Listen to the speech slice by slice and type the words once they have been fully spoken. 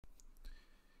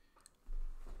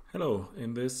Hello,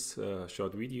 in this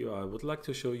short video I would like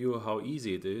to show you how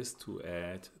easy it is to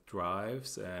add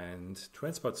drives and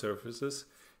transport services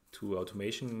to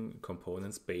automation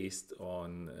components based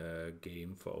on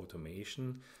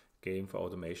Game4Automation.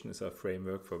 Game4Automation is a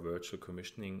framework for virtual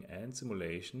commissioning and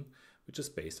simulation which is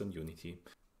based on Unity.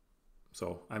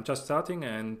 So I'm just starting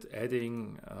and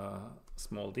adding a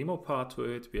small demo part to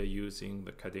it. We are using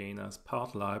the Cadena's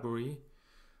part library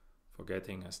for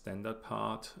getting a standard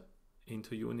part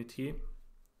into Unity.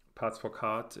 Parts for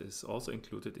card is also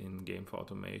included in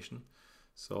Game4Automation.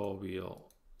 So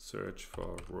we'll search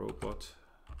for robot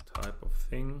type of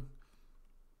thing.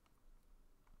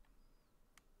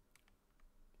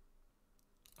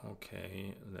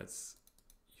 Okay, let's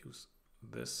use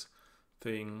this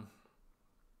thing.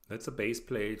 That's a base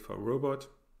plate for a robot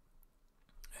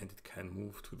and it can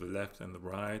move to the left and the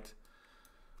right.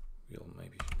 We'll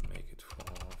maybe make it for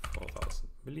 4000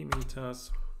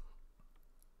 millimeters.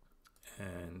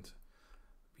 And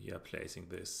we are placing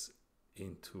this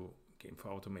into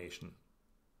Game4Automation.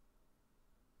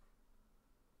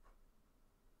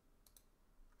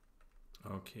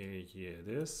 Okay, here it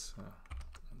is. 1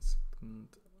 second.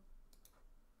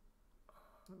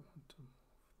 I want to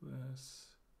move this.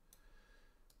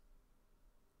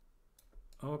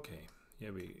 Okay,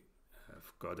 here we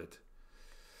have got it.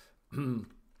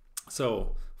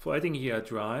 So for adding here a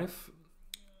drive,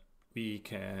 we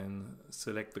can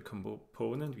select the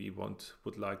component we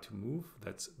would like to move.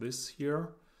 That's this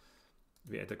here.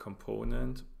 We add a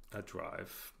component, a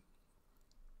drive.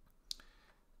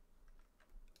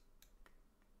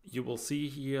 You will see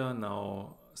here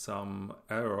now some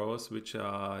arrows which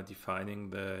are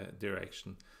defining the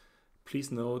direction. Please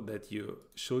note that you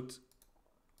should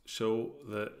show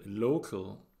the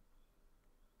local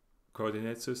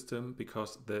coordinate system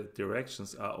because the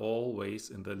directions are always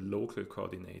in the local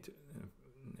coordinate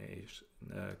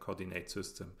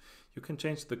system. You can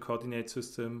change the coordinate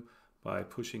system by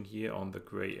pushing here on the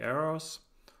gray arrows,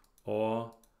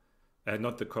 or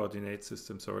not the coordinate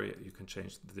system, sorry, you can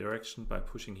change the direction by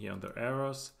pushing here on the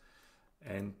arrows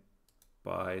and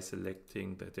by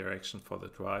selecting the direction for the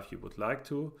drive you would like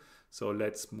to. So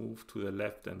let's move to the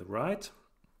left and the right.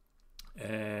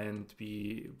 And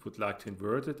we would like to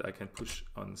invert it. I can push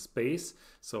on space,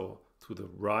 so to the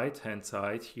right hand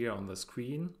side here on the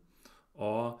screen,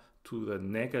 or to the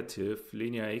negative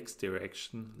linear x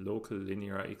direction, local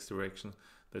linear x direction,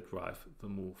 the drive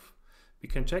will move. We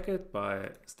can check it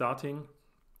by starting,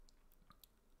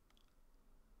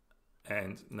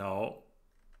 and now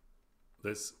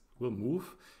this will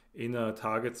move in a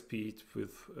target speed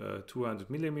with 200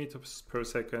 millimeters per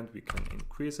second. We can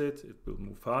increase it, it will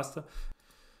move faster.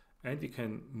 And we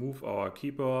can move our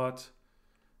keyboard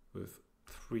with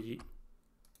three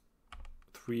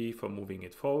for moving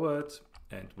it forward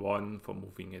and 1 for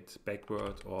moving it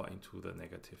backward or into the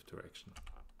negative direction.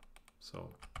 So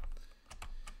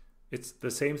it's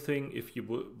the same thing if you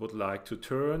would like to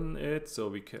turn it. So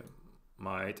we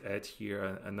might add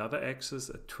here another axis,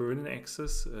 a turn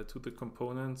axis to the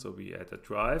component. So we add a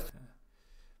drive.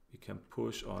 We can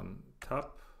push on tab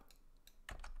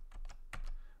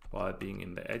while being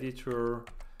in the editor,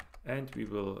 and we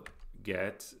will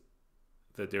get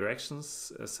the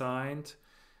directions assigned.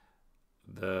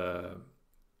 The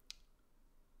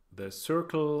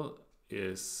circle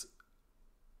is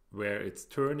where it's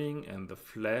turning, and the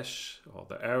flash or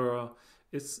the arrow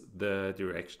is the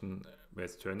direction where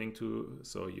it's turning to.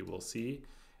 So you will see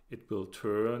it will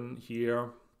turn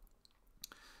here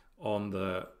on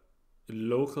the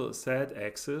local Z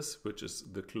axis, which is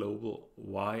the global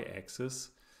Y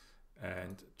axis.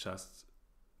 And just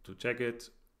to check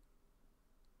it,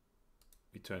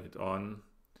 we turn it on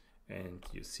and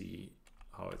you see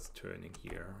how it's turning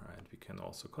here, and we can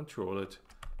also control it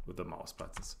with the mouse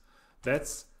buttons.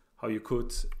 That's how you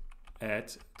could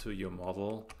add to your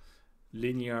model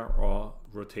linear or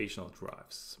rotational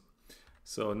drives.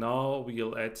 So now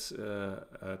we'll add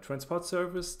a transport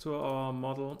service to our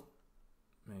model.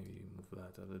 Maybe move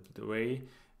that a little bit away,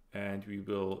 and we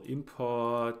will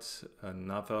import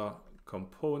another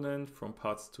component from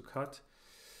parts to cut.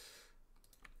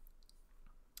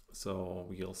 So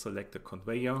we'll select a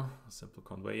conveyor, a simple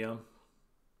conveyor.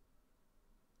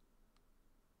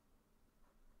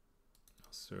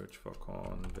 Search for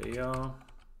conveyor.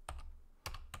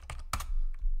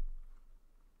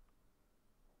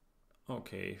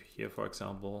 Okay, here for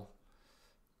example,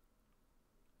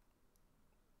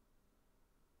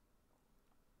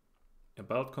 a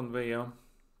belt conveyor.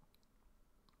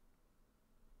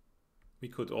 We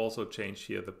could also change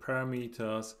here the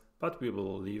parameters, but we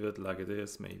will leave it like it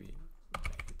is. Maybe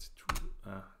make it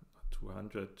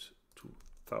 200 to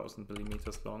 1000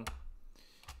 millimeters long.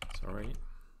 Sorry.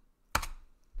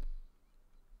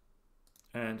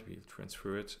 And we'll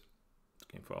transfer it to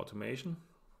Game4Automation.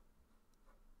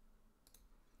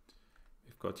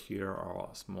 We've got here our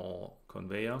small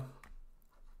conveyor.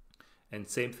 And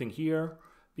same thing here.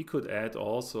 We could add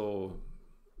also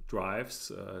drives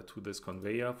to this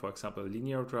conveyor, for example, a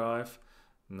linear drive.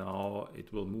 Now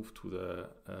it will move to the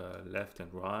left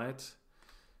and right.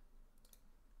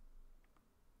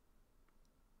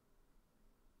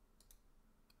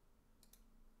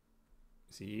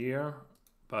 See here,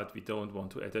 but we don't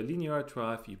want to add a linear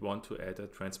drive, we want to add a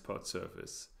transport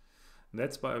surface. And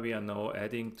that's why we are now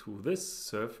adding to this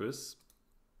surface.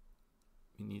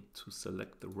 We need to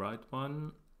select the right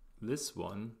one, this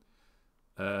one,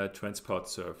 transport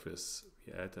surface.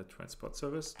 We add a transport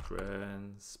surface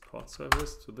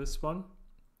to this one.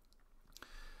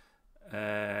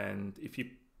 And if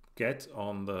you get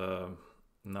on the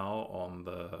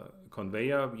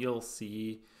conveyor, we'll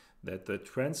see that the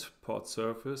transport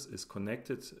surface is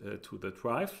connected to the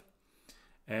drive,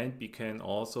 and we can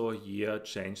also here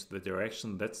change the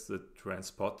direction. That's the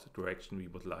transport direction we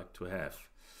would like to have.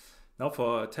 Now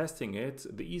for testing it,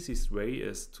 the easiest way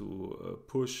is to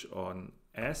push on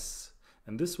S,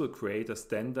 and this will create a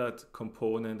standard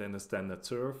component and a standard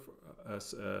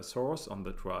source on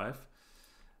the drive,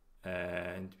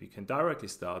 and we can directly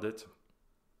start it,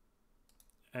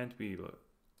 and we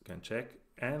can check,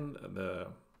 and the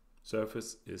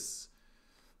surface is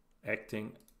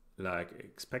acting like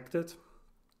expected.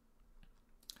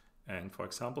 And for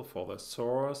example, for the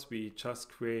source we just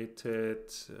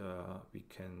created, we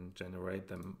can generate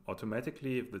them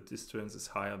automatically if the distance is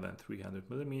higher than 300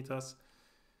 millimeters.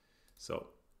 So,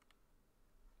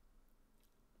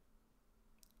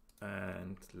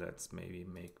 and let's maybe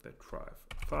make the drive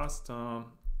faster,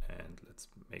 and let's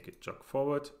make it jog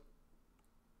forward.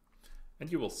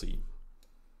 And you will see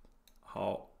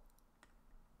how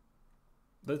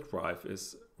the drive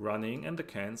is running and the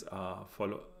cans are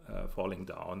falling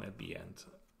down at the end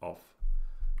of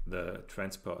the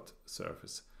transport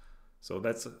surface. So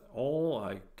that's all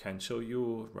I can show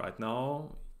you right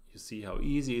now. You see how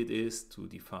easy it is to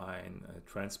define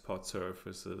transport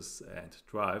surfaces and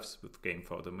drives with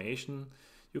Game4Automation.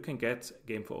 You can get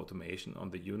Game4Automation on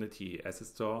the Unity Asset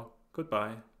Store.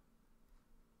 Goodbye.